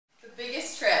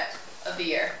the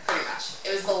year, pretty much.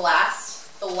 It was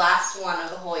the last one of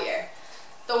the whole year.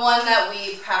 The one that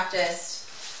we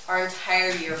practiced our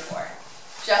entire year for,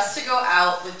 just to go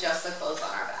out with just the clothes on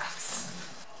our backs.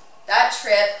 That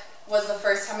trip was the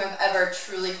first time I've ever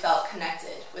truly felt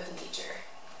connected with nature.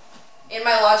 In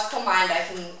my logical mind, I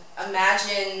can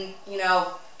imagine,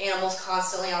 animals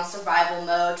constantly on survival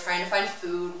mode, trying to find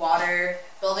food, water,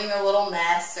 building their little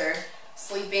nests, or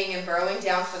sleeping and burrowing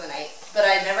down for the night. But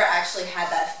I never actually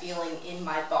had that feeling in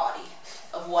my body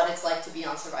of what it's like to be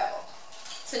on survival.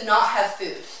 To not have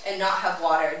food, and not have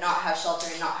water, not have shelter,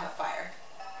 and not have fire.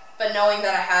 But knowing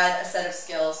that I had a set of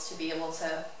skills to be able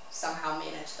to somehow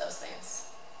manage those things.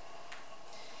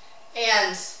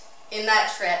 And in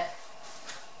that trip,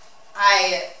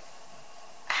 I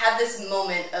had this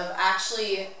moment of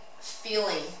actually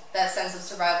feeling that sense of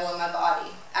survival in my body,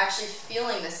 actually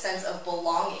feeling this sense of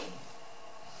belonging,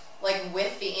 like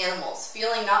with the animals,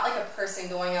 feeling not like a person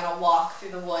going on a walk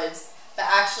through the woods, but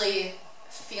actually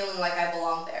feeling like I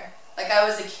belonged there, like I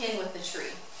was akin with the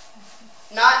tree.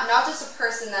 Not just a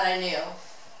person that I knew,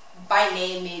 by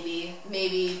name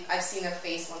maybe I've seen their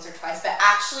face once or twice, but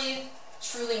actually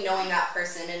truly knowing that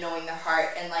person and knowing their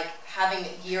heart and like having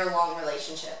a year-long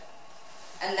relationship.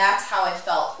 And that's how I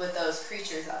felt with those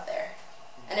creatures out there.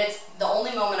 And it's the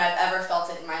only moment I've ever felt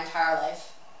it in my entire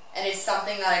life. And it's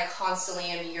something that I constantly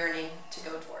am yearning to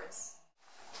go towards.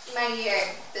 My year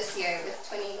this year with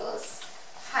Twin Eagles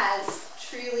has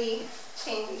truly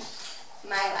changed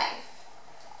my life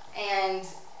and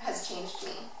has changed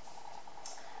me.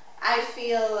 I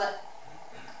feel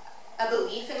a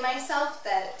belief in myself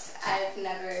that I've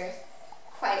never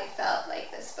quite felt like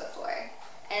this before.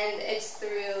 And it's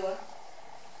through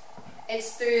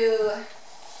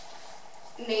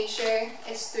nature,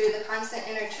 it's through the constant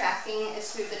inner tracking,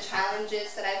 it's through the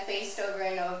challenges that I've faced over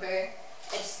and over,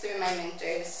 it's through my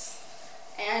mentors,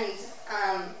 and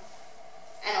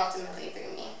ultimately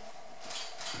through me.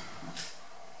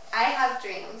 I have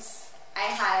dreams. I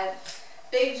have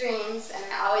big dreams, and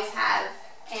I always have,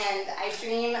 and I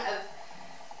dream of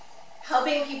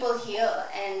helping people heal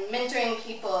and mentoring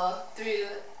people through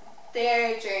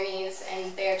their journeys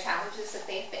and their challenges that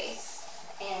they face.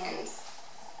 And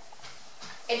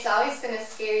it's always been a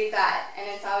scary thought, and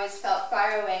it's always felt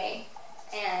far away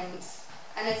and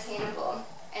unattainable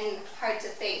and hard to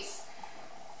face.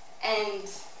 And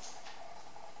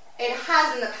it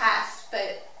has in the past,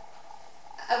 but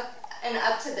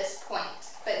up to this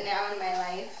point, but now in my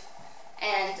life.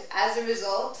 And as a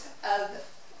result of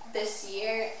this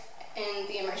year in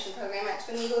the immersion program at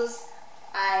Twin Eagles,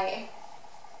 I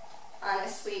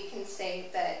honestly can say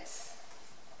that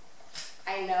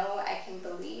I know I can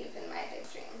believe in my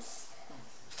big dreams.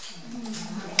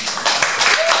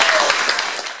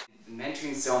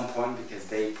 Mentoring is so important because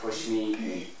they push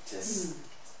me to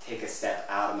take a step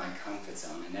out of my comfort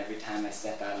zone, and every time I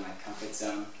step out of my comfort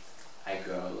zone, I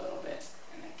grow a little bit,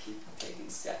 and I keep taking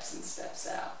steps and steps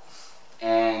out.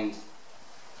 And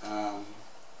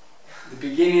the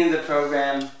beginning of the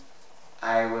program,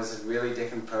 I was a really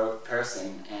different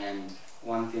person, and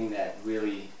one thing that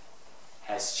really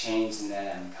has changed and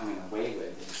that I'm coming away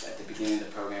with is at the beginning of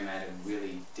the program I had a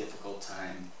really difficult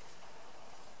time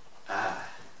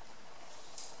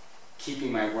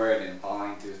keeping my word and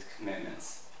following through with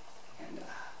commitments. And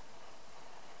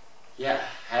yeah,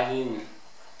 having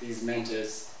these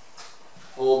mentors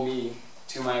hold me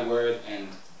to my word and,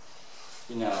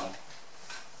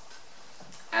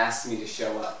 ask me to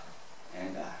show up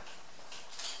and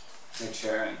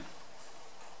mature and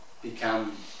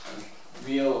become a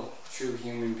real, true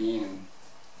human being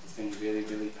has been really,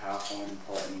 really powerful and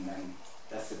important. And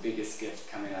that's the biggest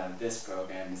gift coming out of this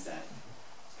program, is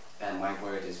that my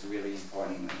word is really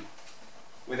important. And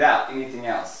without anything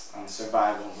else on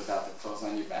survival, without the clothes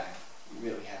on your back, you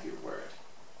really have your word.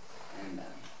 And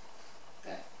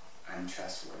that I'm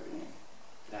trustworthy and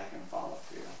that I can follow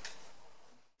through.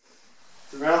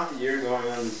 Throughout the year, going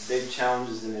on these big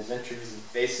challenges and adventures and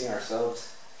facing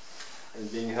ourselves and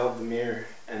being held the mirror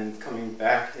and coming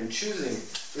back and choosing,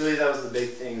 really that was the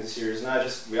big thing this year. It's not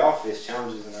just, we all face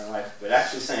challenges in our life, but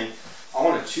actually saying, I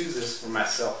want to choose this for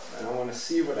myself and I want to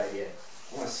see what I get.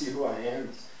 I want to see who I am.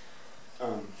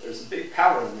 There's a big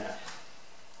power in that.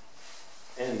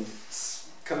 And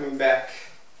coming back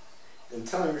and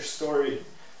telling your story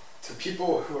to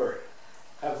people who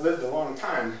have lived a long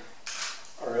time,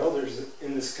 our elders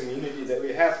in this community that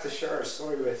we have to share our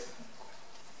story with,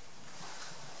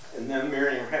 and them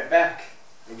mirroring right back.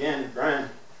 Again, Brian,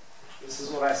 this is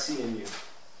what I see in you.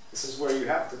 This is where you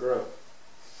have to grow.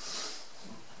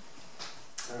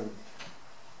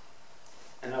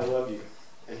 And I love you.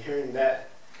 And hearing that,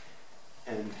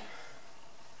 and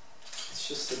it's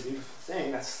just a beautiful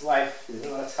thing. That's life, you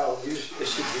know, that's how it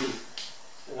should be.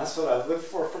 And that's what I've lived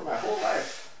for my whole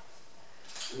life.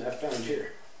 And I found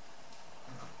here.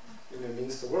 And it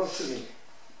means the world to me.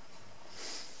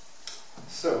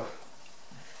 So,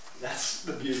 that's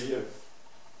the beauty of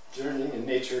journeying in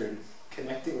nature and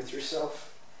connecting with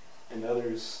yourself and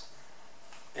others,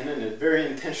 and in a very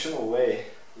intentional way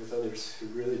with others who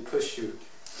really push you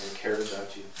and care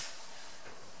about you.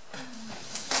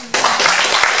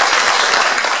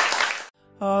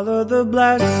 All of the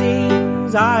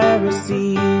blessings I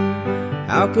receive,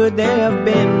 how could they have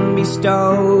been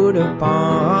bestowed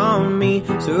upon me?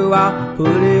 So I'll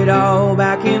put it all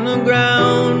back in the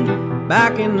ground,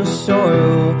 back in the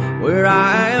soil where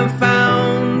I am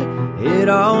found. It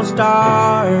all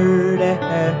started